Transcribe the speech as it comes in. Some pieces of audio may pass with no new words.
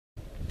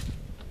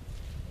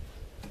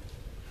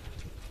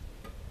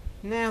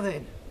Now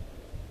then,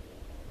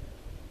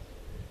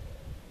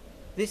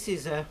 this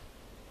is a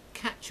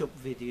catch-up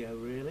video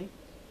really.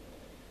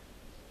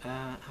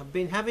 I've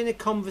been having a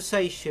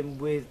conversation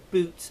with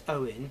Boots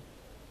Owen.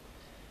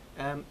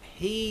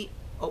 He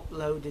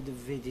uploaded a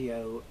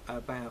video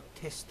about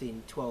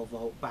testing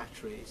 12-volt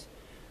batteries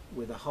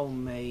with a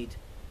homemade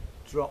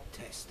drop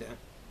tester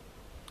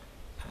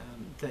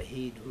that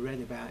he'd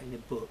read about in a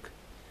book,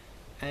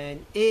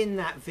 and in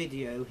that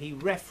video he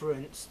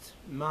referenced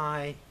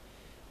my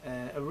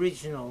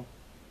original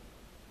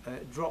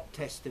drop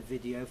tester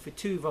video for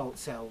 2-volt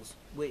cells,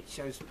 which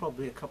was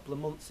probably a couple of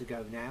months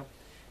ago now.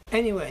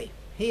 Anyway,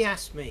 he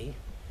asked me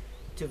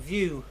to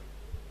view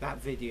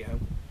that video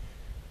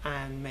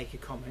and make a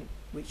comment,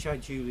 which I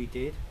duly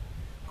did,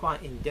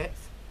 quite in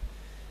depth.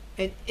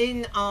 And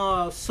in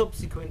our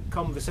subsequent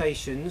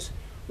conversations,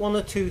 one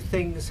or two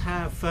things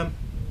have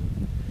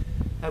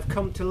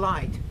come to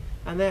light,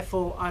 and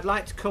therefore I'd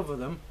like to cover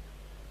them.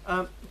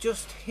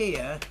 Just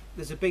here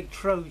there's a big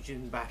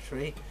Trojan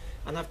battery,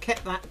 and I've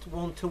kept that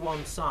one to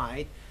one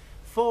side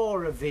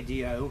for a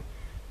video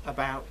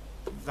about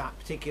that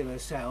particular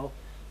cell,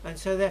 and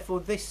so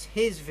therefore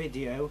his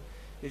video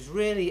is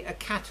really a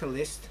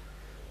catalyst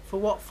for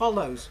what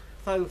follows.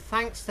 So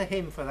thanks to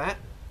him for that.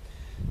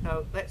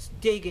 Now let's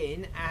dig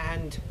in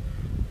and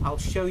I'll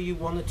show you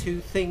one or two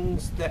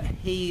things that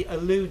he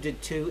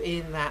alluded to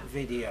in that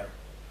video.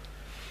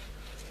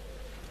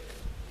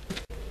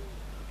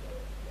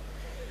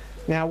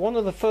 Now, one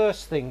of the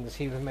first things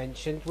he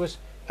mentioned was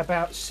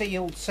about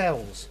sealed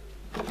cells.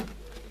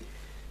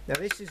 Now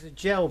this is a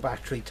gel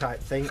battery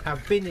type thing.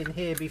 I've been in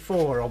here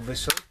before,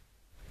 obviously.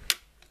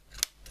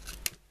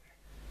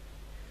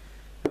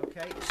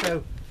 Okay,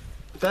 so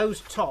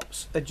those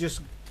tops are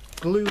just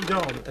glued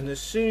on, and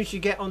as soon as you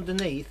get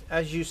underneath,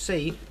 as you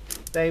see,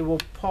 they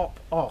will pop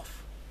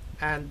off,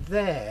 and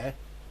there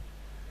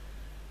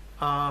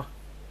are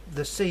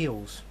the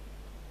seals,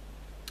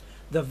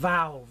 the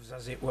valves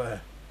as it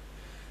were.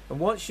 And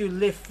once you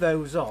lift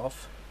those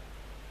off,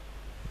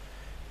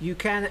 you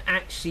can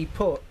actually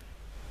put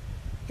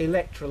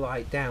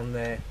electrolyte down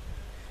there,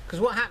 because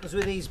what happens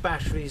with these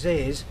batteries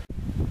is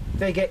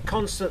they get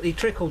constantly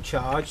trickle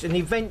charged and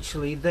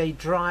eventually they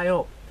dry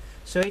up.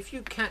 So if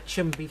you catch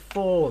them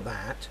before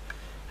that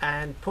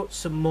and put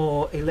some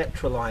more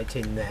electrolyte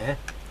in there,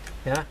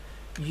 yeah,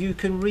 you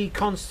can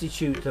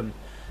reconstitute them.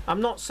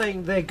 I'm not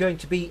saying they're going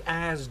to be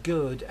as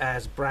good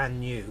as brand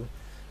new,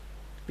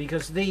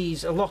 because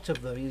these, a lot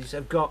of these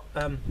have got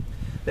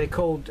they're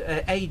called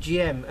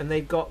AGM, and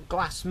they've got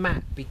glass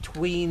mat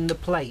between the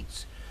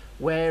plates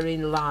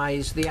wherein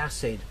lies the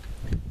acid,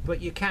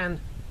 but you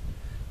can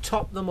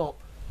top them up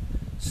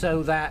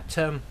so that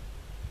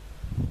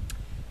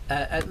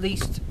at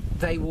least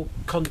they will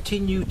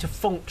continue to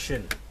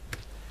function.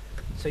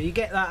 So you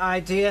get that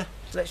idea.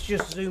 Let's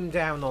just zoom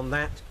down on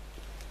that.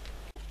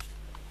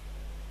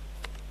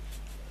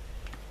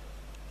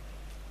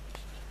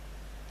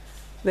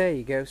 There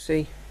you go,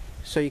 see?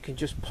 So you can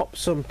just pop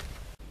some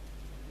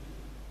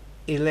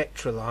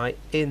electrolyte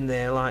in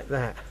there like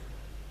that.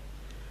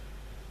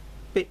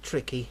 Bit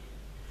tricky.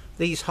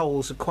 These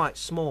holes are quite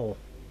small.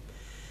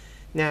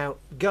 Now,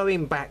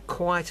 going back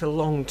quite a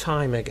long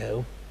time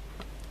ago,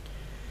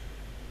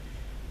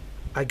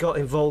 I got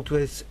involved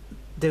with,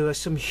 there were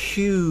some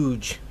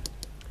huge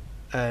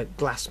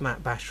glass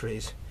mat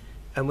batteries,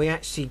 and we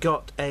actually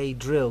got a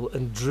drill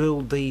and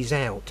drilled these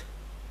out,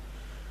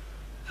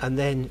 and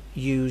then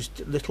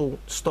used little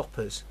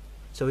stoppers.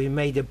 So we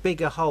made a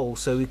bigger hole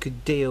so we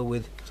could deal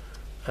with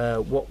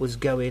what was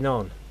going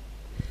on.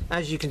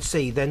 As you can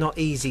see, they're not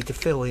easy to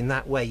fill in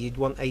that way. You'd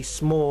want a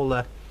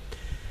smaller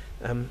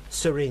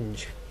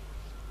syringe.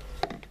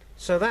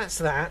 So that's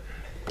that.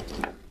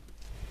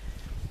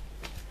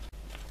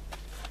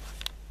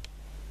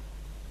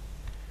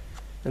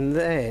 And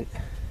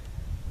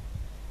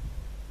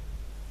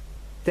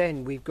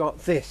then we've got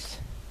this.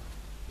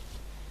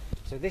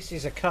 So this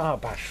is a car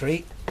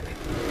battery.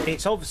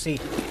 It's obviously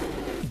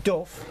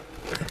Duff.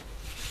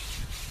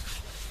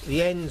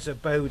 The ends are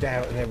bowed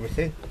out and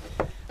everything,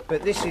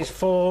 but this is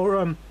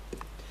for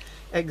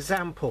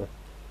example.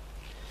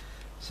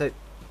 So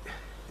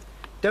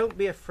don't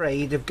be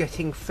afraid of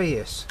getting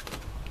fierce.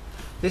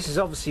 This has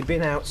obviously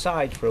been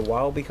outside for a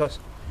while because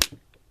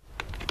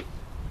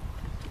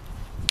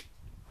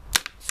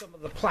some of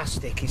the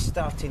plastic is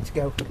starting to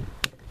go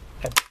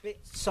a bit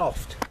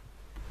soft,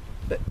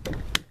 but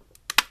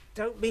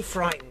don't be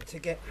frightened to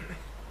get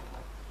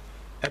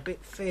a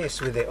bit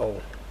fierce with it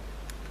all.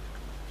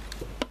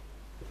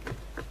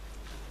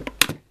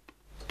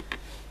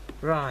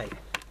 Right.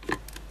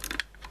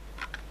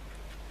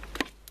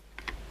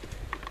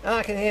 And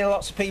I can hear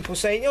lots of people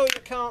saying, oh,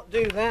 you can't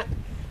do that.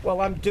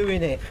 Well, I'm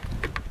doing it.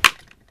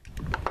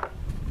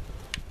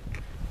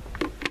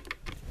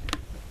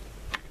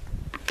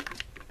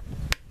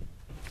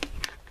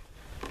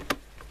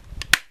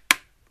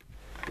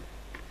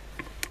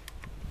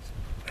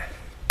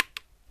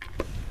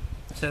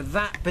 So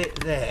that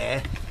bit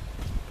there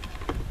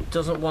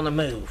doesn't want to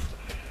move.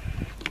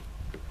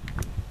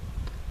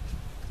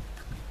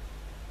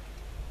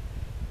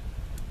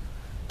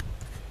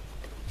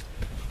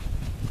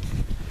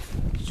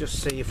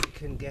 just see if we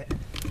can get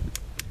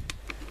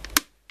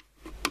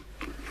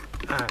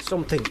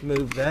something's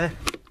moved there.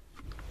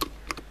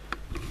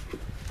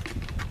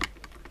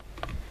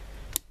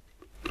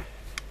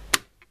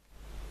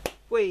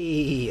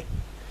 Whee!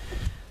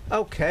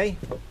 Okay,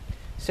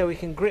 so we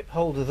can grip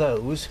hold of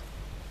those,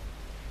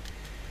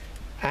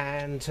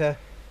 and you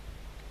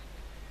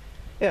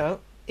know,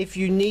 if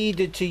you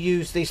needed to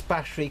use this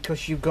battery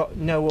because you've got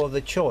no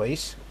other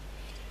choice,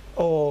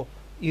 or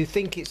you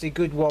think it's a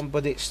good one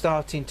but it's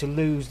starting to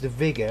lose the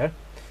vigour,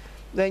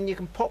 then you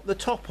can pop the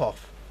top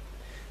off.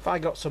 If I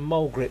got some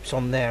mole grips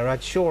on there,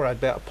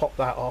 I'd better pop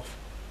that off.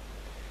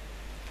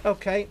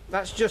 Okay,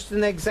 that's just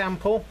an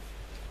example.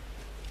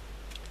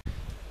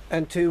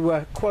 And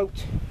to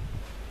quote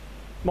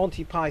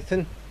Monty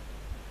Python,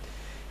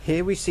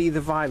 here we see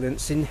the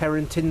violence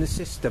inherent in the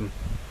system.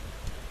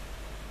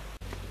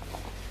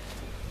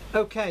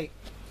 Okay,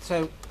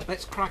 so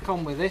let's crack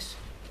on with this.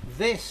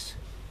 This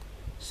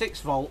 6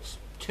 volts,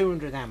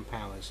 200 amp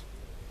hours.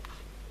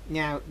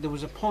 Now there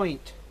was a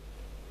point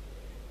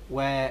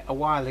where a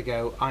while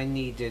ago I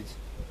needed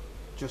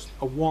just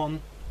a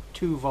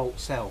 2 volt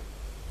cell,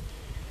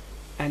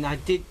 and I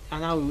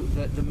know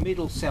that the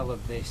middle cell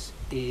of this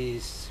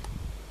is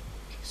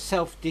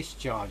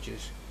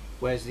self-discharges,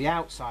 whereas the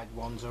outside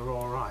ones are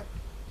alright.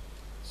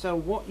 So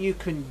what you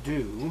can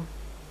do,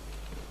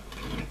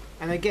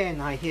 and again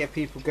I hear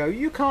people go,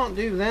 you can't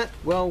do that.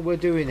 Well, we're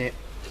doing it.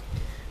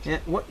 Yeah,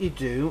 what you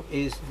do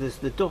is, there's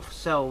the duff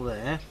cell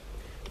there.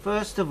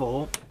 First of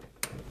all,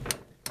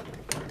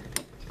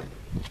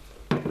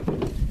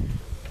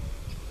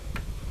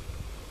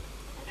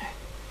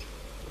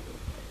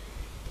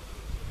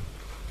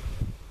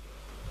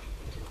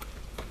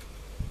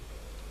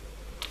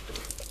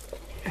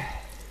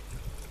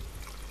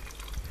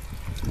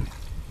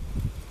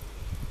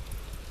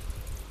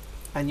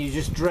 and you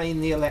just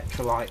drain the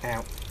electrolyte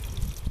out.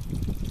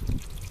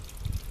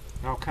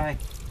 Okay,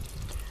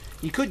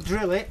 you could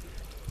drill it,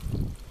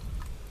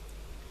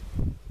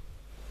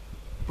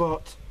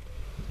 but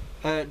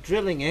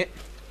drilling it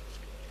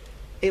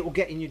will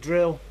get in your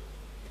drill.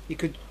 You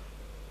could,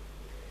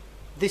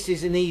 this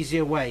is an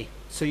easier way,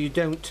 so you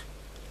don't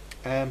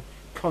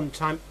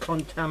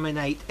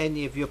contaminate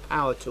any of your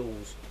power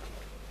tools.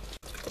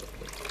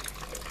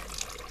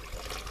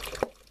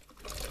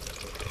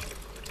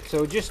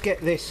 So just get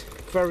this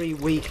very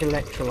weak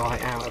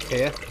electrolyte out of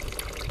here.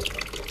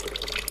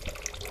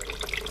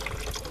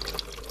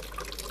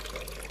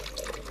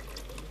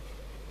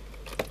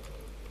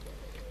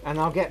 And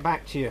I'll get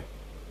back to you.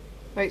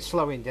 It's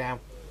slowing down,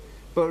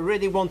 but I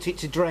really want it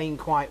to drain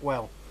quite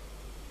well.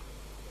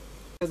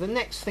 So the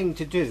next thing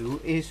to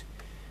do is,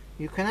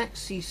 you can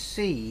actually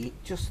see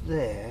just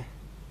there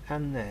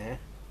and there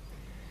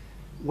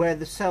where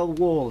the cell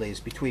wall is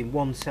between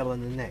one cell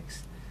and the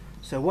next.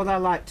 So what I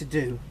like to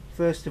do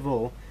first of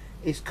all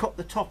is cut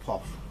the top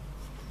off,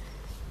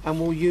 and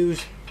we'll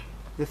use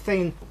the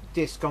thin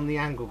disc on the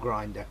angle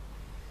grinder,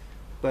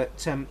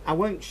 but I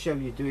won't show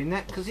you doing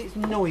that because it's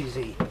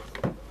noisy,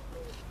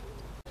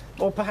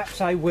 or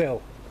perhaps I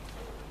will.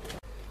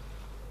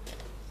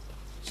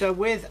 So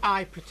with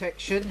eye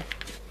protection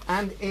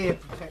and ear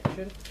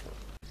protection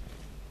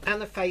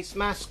and a face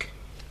mask,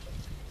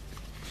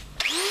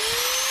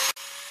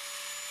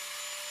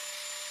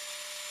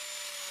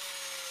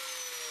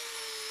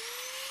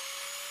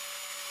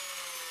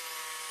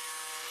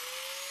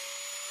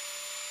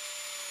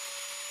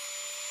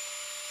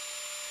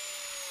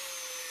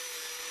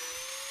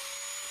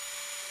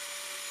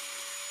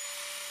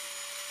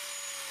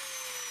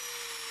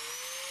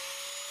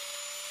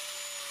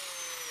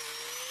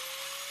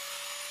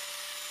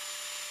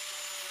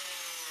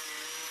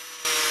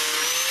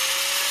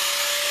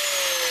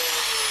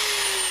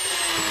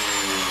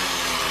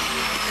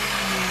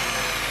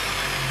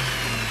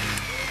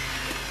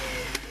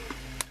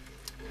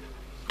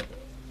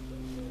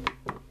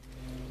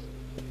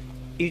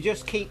 you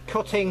just keep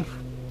cutting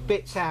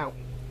bits out.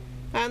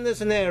 And there's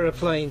an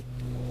aeroplane.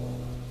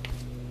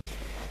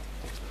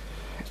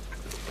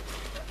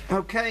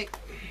 Okay,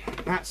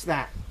 that's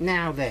that.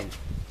 Now then,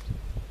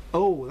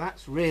 oh,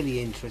 that's really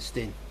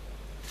interesting.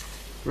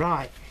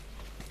 Right,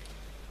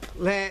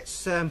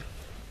 let's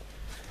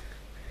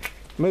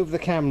move the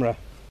camera.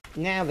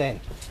 Now then,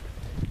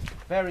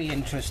 very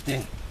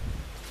interesting.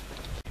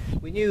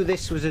 We knew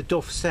this was a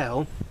duff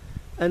cell,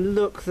 and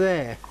look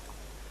there.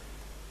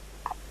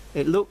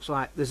 It looks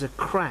like there's a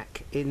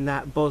crack in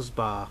that buzz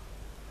bar.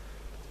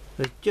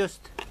 There's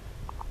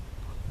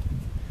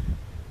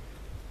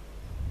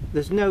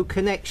no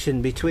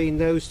connection between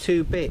those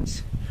two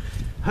bits.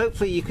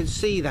 Hopefully you can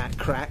see that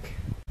crack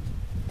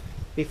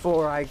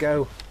before I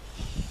go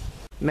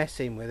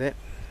messing with it.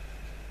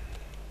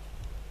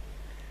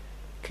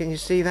 Can you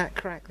see that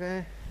crack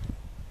there?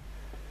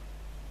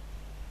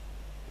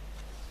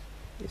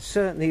 It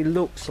certainly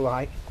looks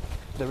like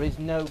there is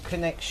no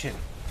connection.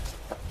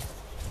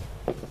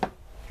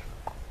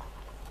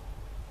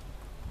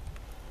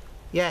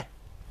 Yeah,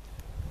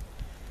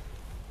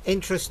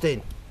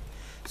 interesting.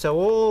 So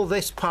all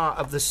this part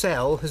of the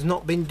cell has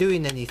not been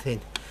doing anything,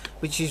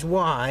 which is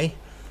why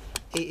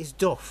it is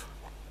duff.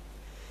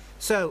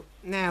 So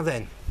now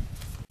then,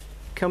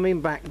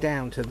 coming back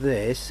down to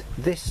this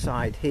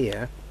side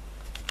here,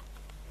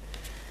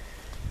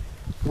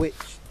 which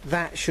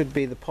that should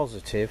be the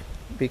positive,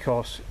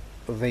 because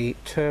the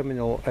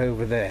terminal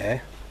over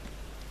there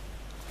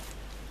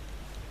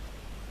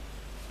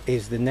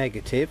is the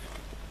negative.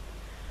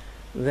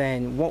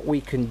 Then what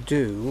we can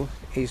do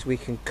is we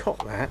can cut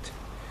that,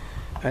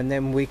 and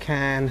then we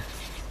can,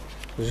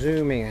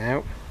 zooming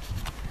out,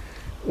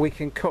 we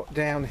can cut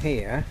down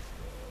here,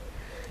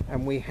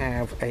 and we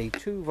have a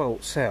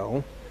 2-volt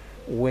cell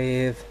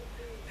with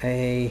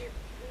a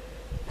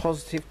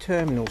positive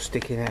terminal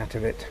sticking out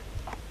of it.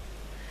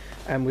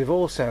 And we've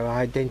also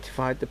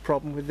identified the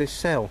problem with this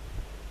cell.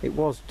 It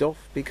was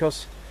duff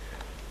because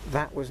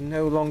that was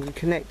no longer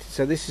connected,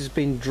 so this has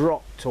been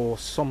dropped or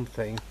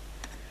something.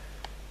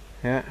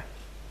 Yeah,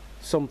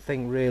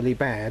 something really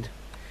bad.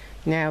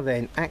 Now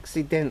then,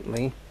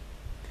 accidentally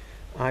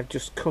I've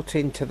just cut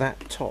into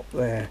that top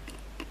there,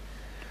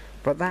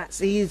 but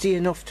that's easy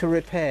enough to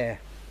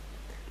repair,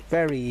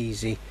 very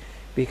easy,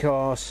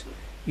 because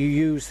you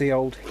use the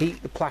old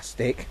heat the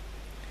plastic,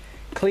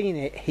 clean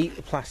it, heat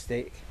the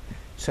plastic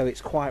so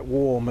it's quite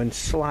warm and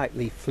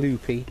slightly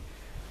floopy,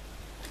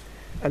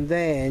 and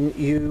then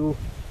you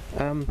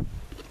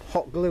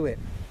hot glue it,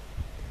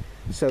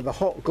 so the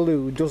hot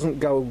glue doesn't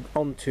go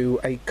onto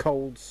a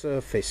cold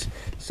surface,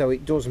 so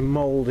it does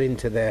mould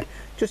into there.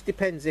 Just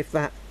depends if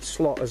that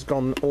slot has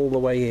gone all the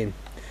way in.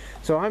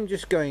 So I'm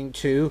just going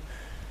to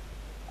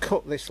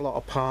cut this lot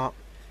apart,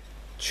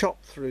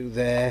 chop through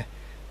there,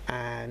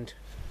 and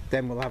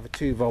then we'll have a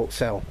 2-volt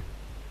cell.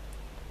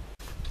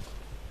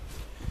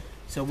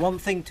 So one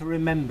thing to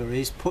remember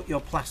is put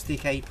your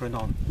plastic apron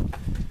on.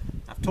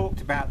 I've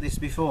talked about this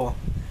before,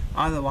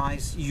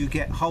 otherwise you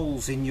get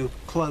holes in your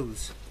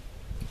clothes.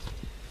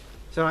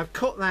 So I've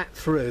cut that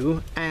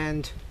through,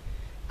 and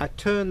I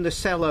turned the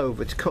cell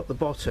over to cut the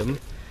bottom,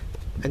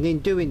 and in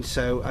doing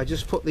so I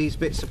just put these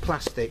bits of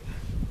plastic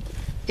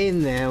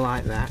in there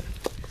like that,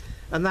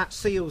 and that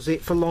seals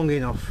it for long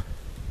enough.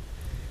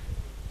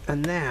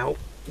 And now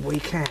we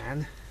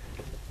can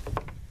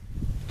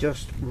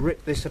just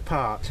rip this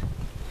apart.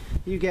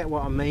 You get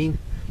what I mean.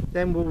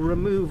 Then we'll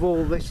remove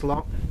all this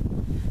lot,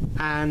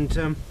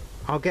 and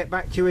I'll get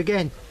back to you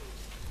again.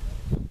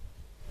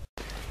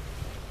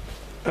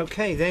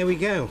 Okay, there we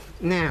go.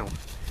 Now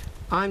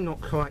I'm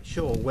not quite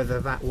sure whether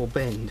that will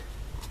bend,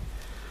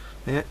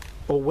 yeah,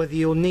 or whether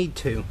you'll need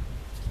to,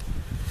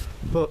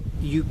 but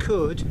you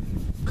could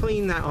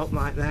clean that up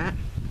like that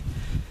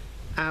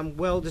and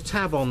weld a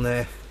tab on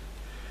there.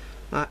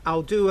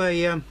 I'll do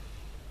a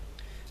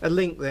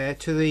link there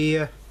to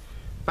the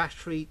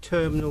battery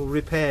terminal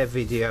repair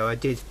video I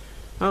did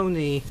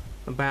only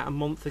about a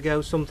month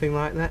ago, something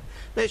like that.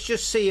 Let's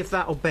just see if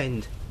that'll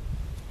bend.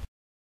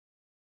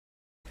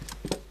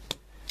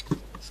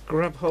 Let's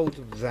grab hold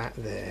of that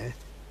there,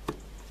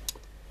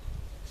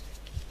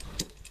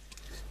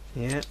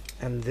 yeah,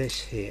 and this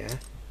here.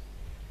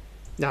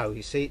 No,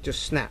 you see, it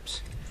just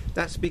snaps.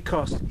 That's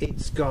because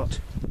it's got,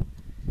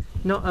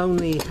 not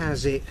only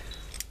has it,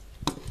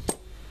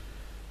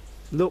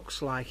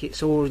 looks like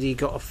it's already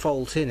got a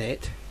fault in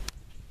it.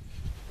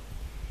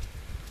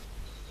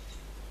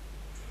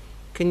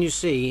 Can you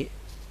see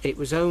it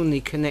was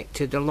only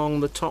connected along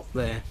the top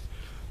there?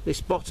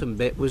 This bottom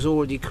bit was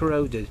already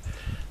corroded,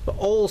 but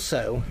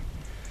also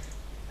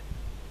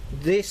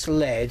this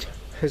lead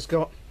has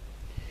got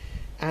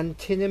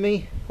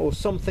antimony or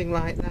something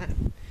like that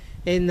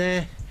in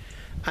there,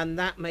 and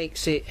that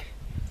makes it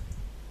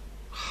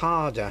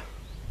harder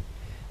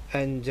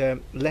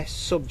and less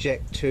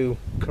subject to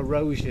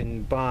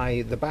corrosion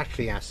by the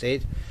battery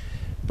acid,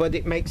 but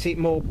it makes it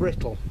more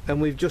brittle,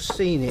 and we've just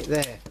seen it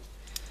there.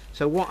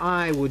 So what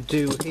I would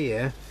do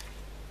here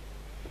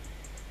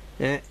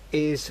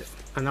is,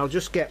 and I'll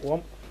just get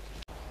one,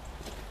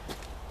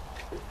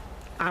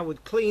 I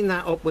would clean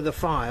that up with a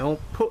file,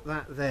 put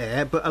that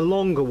there, but a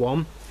longer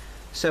one,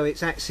 so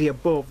it's actually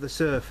above the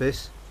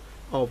surface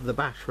of the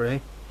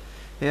battery,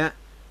 yeah,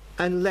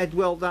 and lead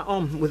weld that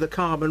on with a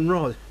carbon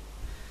rod.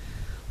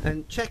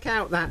 And check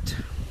out that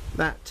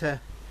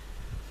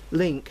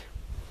link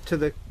to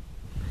the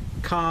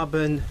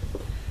carbon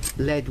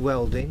lead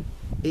welding.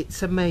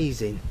 It's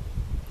amazing.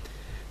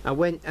 I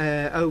went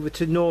over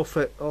to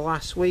Norfolk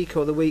last week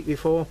or the week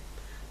before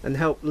and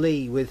helped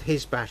Lee with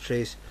his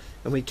batteries,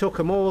 and we took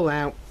them all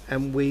out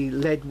and we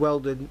lead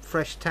welded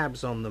fresh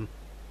tabs on them.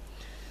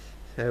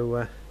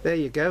 So there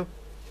you go.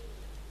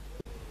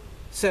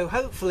 So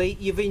hopefully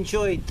you've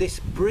enjoyed this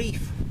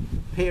brief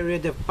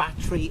period of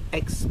battery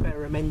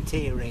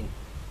experimenteering.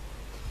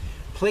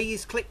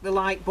 Please click the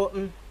like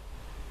button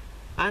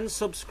and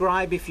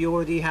subscribe if you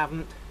already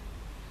haven't,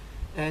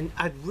 and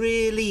I'd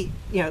really,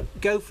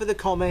 go for the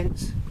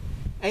comments.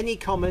 Any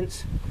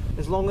comments,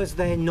 as long as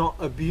they're not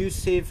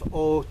abusive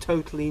or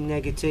totally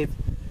negative.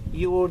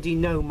 You already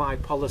know my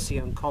policy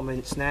on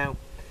comments now.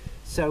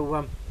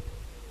 So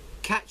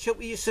catch up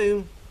with you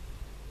soon.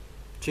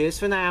 Cheers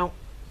for now.